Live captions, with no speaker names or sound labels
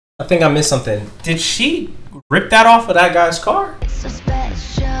I think I missed something. Did she rip that off of that guy's car?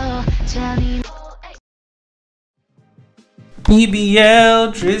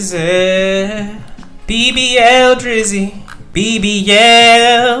 BBL Drizzy, BBL Drizzy,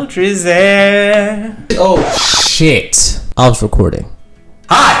 BBL Drizzy. Oh shit, I was recording.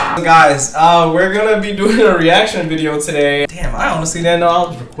 Hi guys, we're gonna be doing a reaction video today. Damn, I honestly didn't know I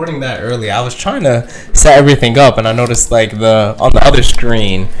was recording that early. I was trying to set everything up and I noticed like on the other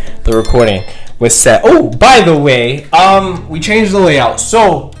screen the recording was set. Oh, by the way, we changed the layout.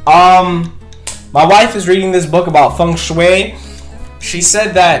 So my wife is reading this book about feng shui. She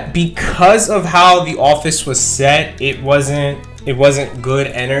said that because of how the office was set, it wasn't good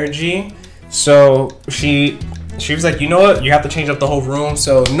energy. So she was like, you know what, you have to change up the whole room.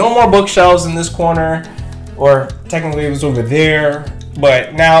 So no more bookshelves in this corner, or technically it was over there,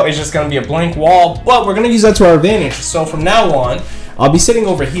 but now it's just gonna be a blank wall, but we're gonna use that to our advantage. So from now on, I'll be sitting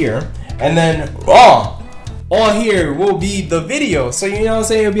over here, and then all here will be the video. So you know what I'm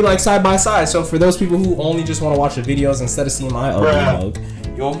saying, it'll be like side by side. So for those people who only just want to watch the videos instead of seeing my ugly mug,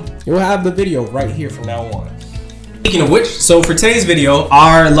 you'll have the video right here from now on. Speaking of which, so for today's video,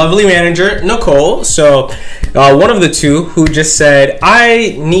 our lovely manager, Nicole, so one of the two who just said,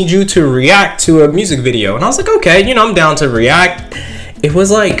 I need you to react to a music video. And I was like, okay, you know, I'm down to react. It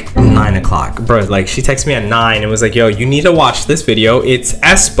was like 9 o'clock, bro. Like she texted me at 9 and was like, yo, you need to watch this video. It's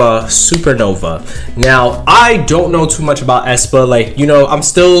Aespa Supernova. Now, I don't know too much about Aespa. Like, you know, I'm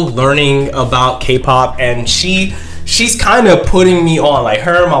still learning about K-pop, and she's kind of putting me on. Like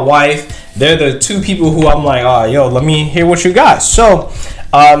her and my wife, they're the two people who I'm like, oh, yo, let me hear what you got. So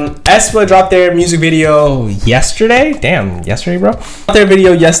Aespa dropped their music video yesterday. Damn, yesterday, bro. Dropped their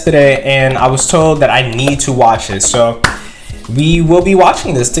video yesterday, and I was told that I need to watch it. So we will be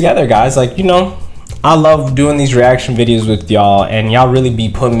watching this together, guys. Like, you know, I love doing these reaction videos with y'all, and y'all really be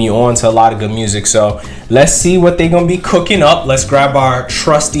putting me on to a lot of good music. So let's see what they gonna be cooking up. Let's grab our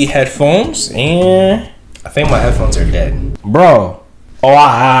trusty headphones, and I think my headphones are dead, bro. Oh,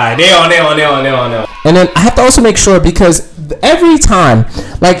 they on. And then I have to also make sure, because every time,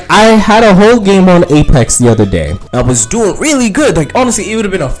 like I had a whole game on Apex the other day. I was doing really good. Like honestly, it would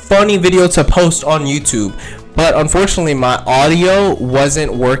have been a funny video to post on YouTube. But unfortunately, my audio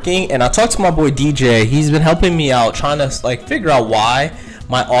wasn't working, and I talked to my boy DJ. He's been helping me out, trying to like figure out why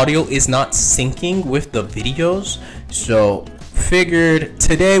my audio is not syncing with the videos. So figured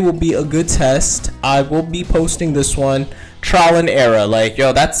today will be a good test. I will be posting this one, trial and error. Like,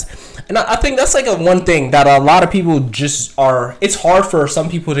 yo, and I think that's like one thing that a lot of people just are. It's hard for some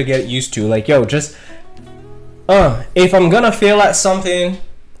people to get used to. Like, yo, just if I'm gonna fail at something,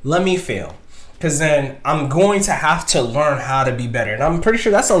 let me fail. Because then I'm going to have to learn how to be better. And I'm pretty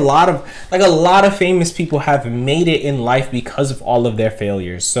sure that's a lot of famous people have made it in life because of all of their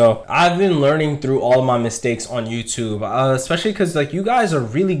failures. So I've been learning through all of my mistakes on YouTube, especially because like you guys are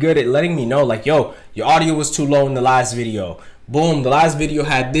really good at letting me know, like, yo, your audio was too low in the last video. Boom, the last video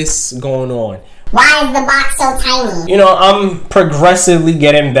had this going on. Why is the box so tiny? You know, I'm progressively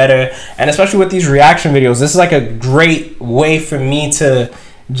getting better. And especially with these reaction videos, this is like a great way for me to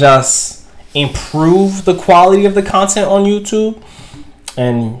just improve the quality of the content on YouTube,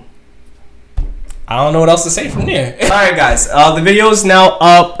 and I don't know what else to say from there. All right, guys, the video is now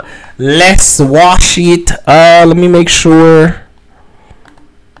up. Let's watch it. Let me make sure.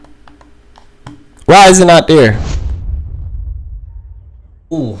 Why is it not there?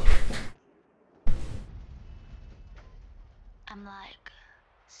 Ooh. I'm like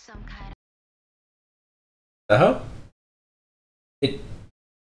some kind of. The hell?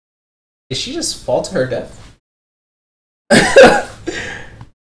 Did she just fall to her death?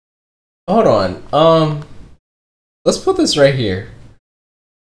 Hold on. Let's put this right here.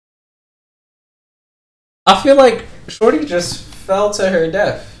 I feel like Shorty just fell to her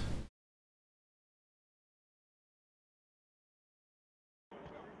death.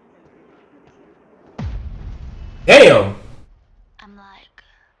 Damn. I'm like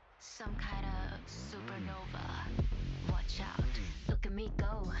some kind of supernova. Watch out. Look at me go.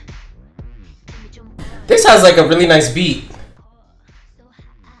 This has like a really nice beat.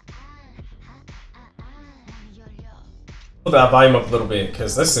 Put that volume up a little bit,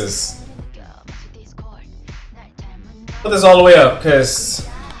 because this is. Put this all the way up, because.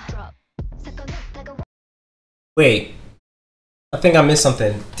 Wait. I think I missed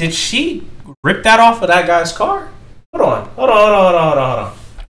something. Did she rip that off of that guy's car? Hold on.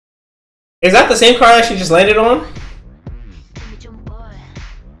 Is that the same car that she just landed on?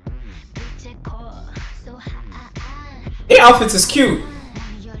 The outfits is cute.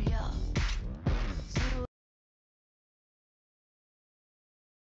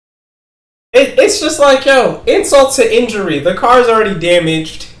 it's just like, yo, insult to injury. The car's already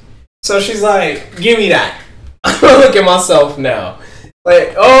damaged. So she's like, give me that. I'm gonna look at myself now.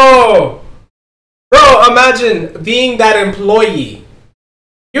 Like, oh, bro, imagine being that employee.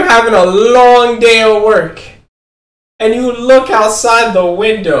 You're having a long day of work. And you look outside the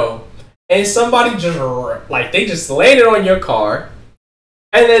window. And somebody just, like, they just landed on your car.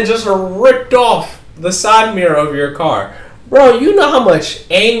 And then just ripped off the side mirror of your car. Bro, you know how much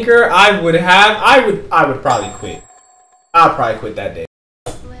anger I would have? I would probably quit. I'll probably quit that day.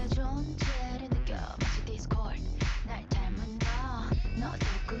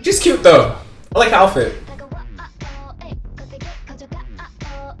 She's cute though. I like her outfit.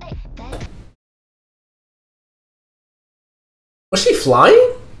 Was she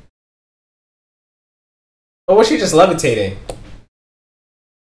flying? Or was she just levitating?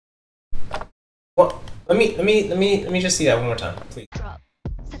 What? Let me just see that one more time, please.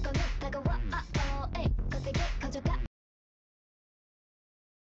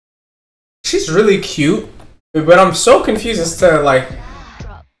 She's really cute, but I'm so confused as to like.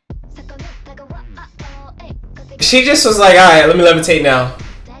 She just was like, alright, let me levitate now.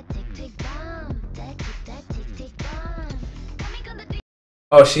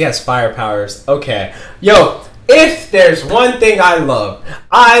 Oh, she has fire powers. Okay. Yo, if there's one thing I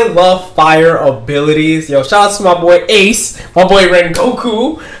love fire abilities. Yo, shout out to my boy Ace, my boy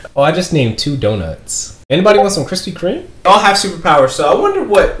Rengoku. Oh, I just named 2 donuts. Anybody want some Krispy Kreme? They all have superpowers, so I wonder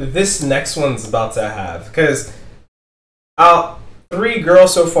what this next one's about to have. Because 3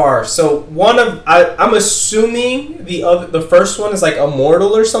 girls so far. So one of I'm assuming the first one is like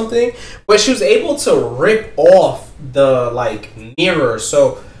immortal or something, but she was able to rip off the like mirror.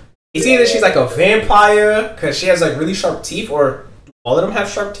 So it's either she's like a vampire because she has like really sharp teeth, or all of them have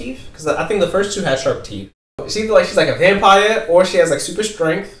sharp teeth. Because I think the first 2 had sharp teeth. It's either like she's like a vampire, or she has like super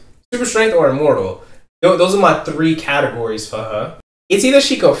strength, or immortal. Those are my 3 categories for her. It's either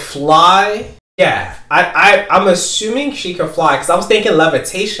she could fly. Yeah, I'm assuming she could fly because I was thinking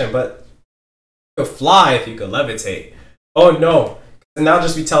levitation, but you could fly if you could levitate. Oh no, and that'll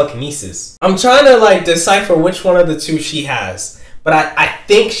just be telekinesis. I'm trying to like decipher which one of the 2 she has, but I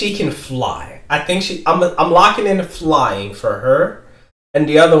think she can fly. I'm locking in flying for her, and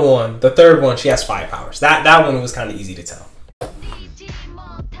the other one, the third one, she has fire powers. That one was kind of easy to tell.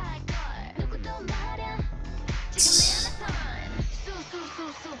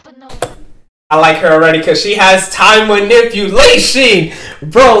 I like her already because she has time manipulation.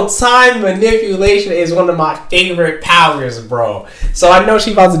 Bro, time manipulation is one of my favorite powers, bro. So I know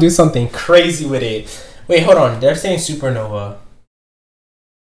she's about to do something crazy with it. Wait, hold on. They're saying supernova.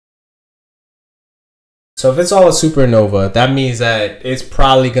 So if it's all a supernova, that means that it's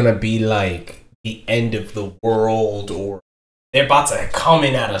probably going to be like the end of the world, or they're about to come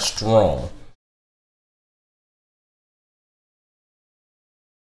in at us strong.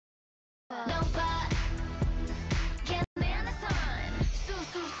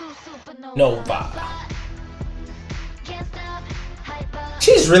 Nova.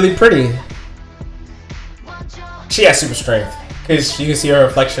 She's really pretty. She has super strength because you can see her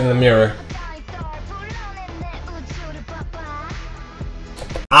reflection in the mirror.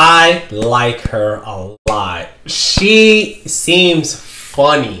 I like her a lot. She seems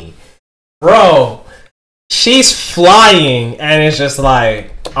funny. Bro, she's flying and it's just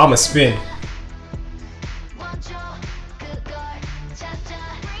like, I'ma spin.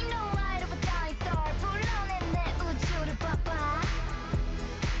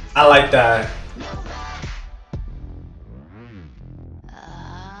 I like that.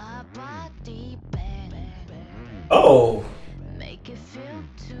 Oh.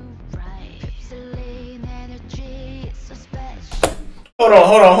 Hold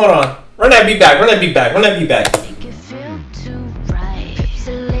on. Run that beat back.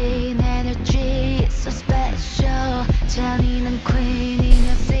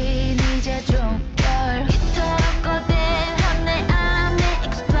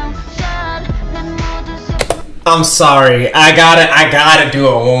 I'm sorry. I gotta do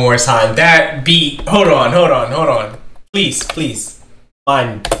it one more time. That beat. Hold on. Please.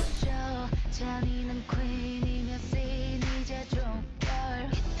 Fine.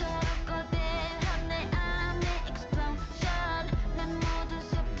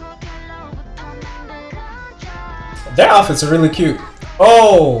 Their outfits are really cute.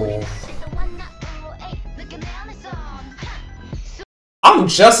 Oh. I'm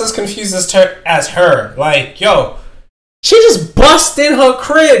just as confused as her. Like, yo, she just bust in her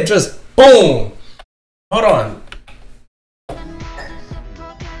crib. Just boom. Hold on.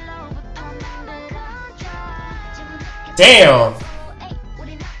 Damn.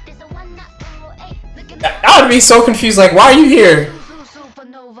 be so confused. Like, why are you here?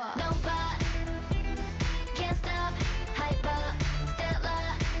 Supernova. Can't stop. Hyper.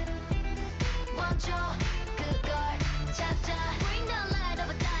 Stellar. Want your good girl. Cha-cha. Bring the light of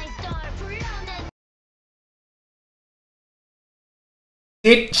a dying star.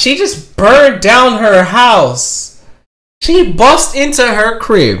 She just burned down her house. She bust into her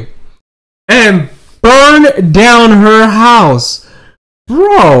crib and burned down her house.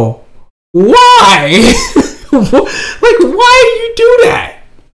 Bro, why? Like, why do you do that?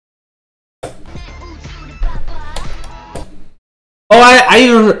 Oh,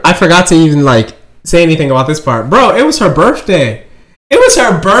 I forgot to even like say anything about this part. Bro, it was her birthday. It was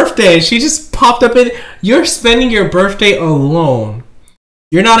her birthday. She just popped up in. You're spending your birthday alone.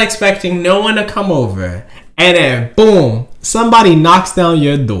 You're not expecting no one to come over. And then, boom, somebody knocks down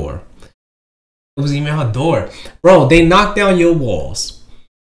your door. It was even her door. Bro, they knock down your walls.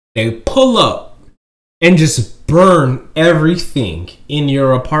 They pull up and just burn everything in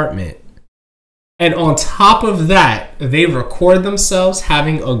your apartment. And on top of that, they record themselves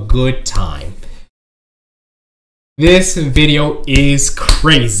having a good time. This video is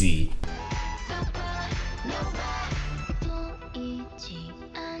crazy.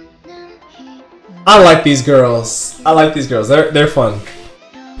 I like these girls. I like these girls. They're fun.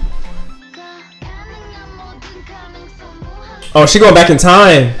 Oh, she going back in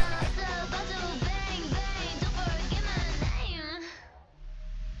time.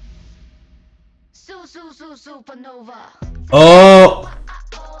 Oh.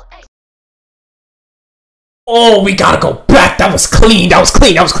 Oh, we gotta go back. That was clean. That was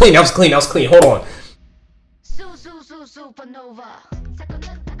clean. That was clean. That was clean. That was clean. Hold on.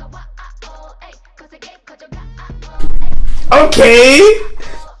 Okay.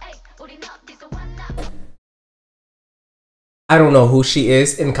 I don't know who she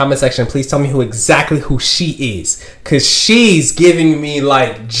is. In the comment section, please tell me exactly who she is. Cause she's giving me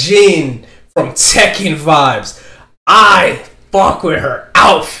like Jin from Tekken vibes. I fuck with her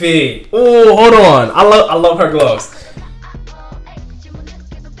outfit. Oh, hold on. I love her gloves.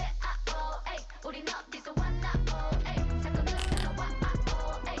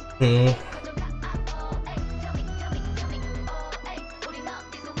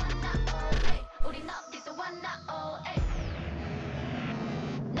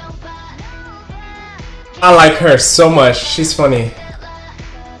 I like her so much. She's funny.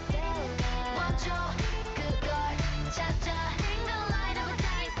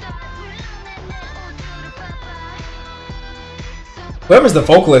 Whoever's the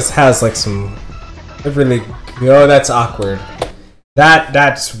vocalist has like some really. Oh, that's awkward.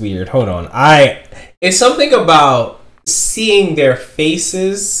 That's weird. Hold on. It's something about seeing their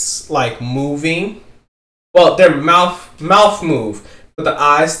faces like moving. Well, their mouth move, but the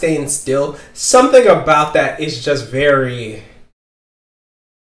eyes staying still. Something about that is just very.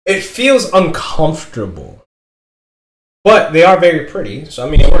 It feels uncomfortable. But they are very pretty, so I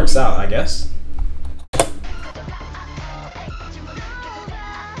mean it works out, I guess.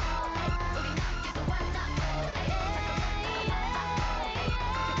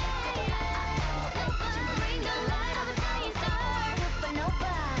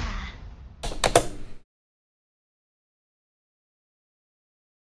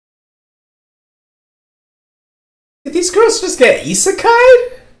 Did these girls just get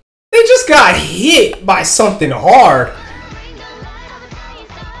isekai? They just got hit by something hard.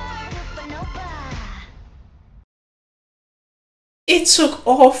 It took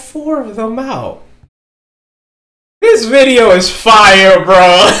all 4 of them out. This video is fire,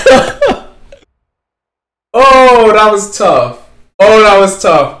 bro. Oh, that was tough. Oh, that was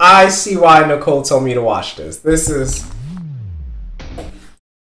tough. I see why Nicole told me to watch this. This is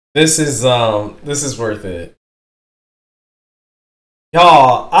worth it.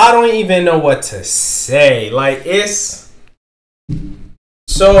 Y'all, I don't even know what to say. Like, it's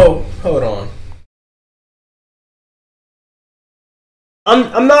so, hold on.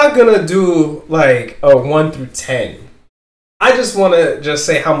 I'm not gonna do like a 1 through 10. I just want to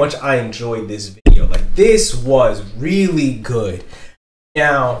say how much I enjoyed this video. Like, this was really good.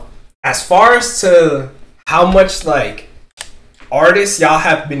 Now, as far as to how much like artists y'all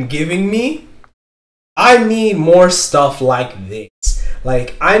have been giving me, I need more stuff like this.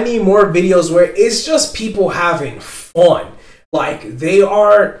 Like, I need more videos where it's just people having fun. Like, they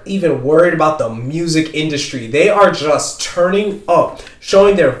aren't even worried about the music industry. They are just turning up,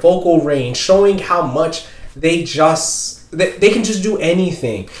 showing their vocal range, showing how much they can just do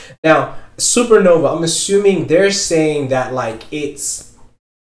anything. Now, Supernova, I'm assuming they're saying that like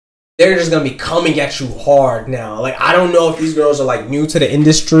they're just gonna be coming at you hard now. Like, I don't know if these girls are like new to the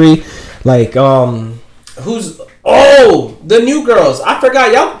industry. Like, Who's the new girls? I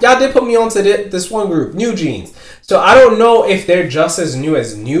forgot y'all did put me onto this one group, New Jeans. So I don't know if they're just as new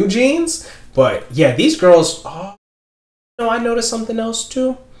as New Jeans, but yeah, these girls. Oh no, I noticed something else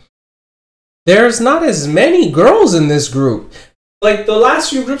too. There's not as many girls in this group. Like the last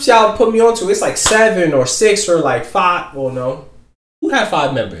few groups y'all put me onto, it's like 7 or 6 or like 5. Well, no, who had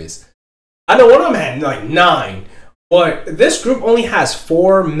 5 members? I know one of them had like 9, but this group only has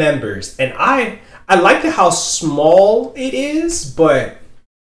 4 members, and I like how small it is, but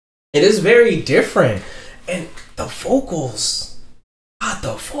it is very different. And the vocals,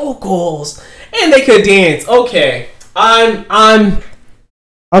 and they could dance. Okay, I'm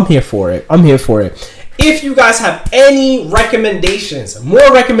here for it. I'm here for it. If you guys have any recommendations,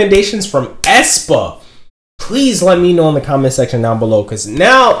 more recommendations from Aespa, please let me know in the comment section down below, because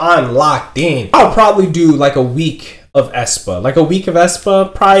now I'm locked in. I'll probably do like a week of Aespa.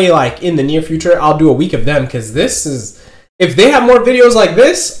 Probably like in the near future, I'll do a week of them, because this is, if they have more videos like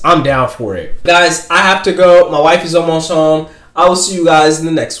this, I'm down for it. Guys, I have to go. My wife is almost home. I will see you guys in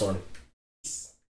the next one.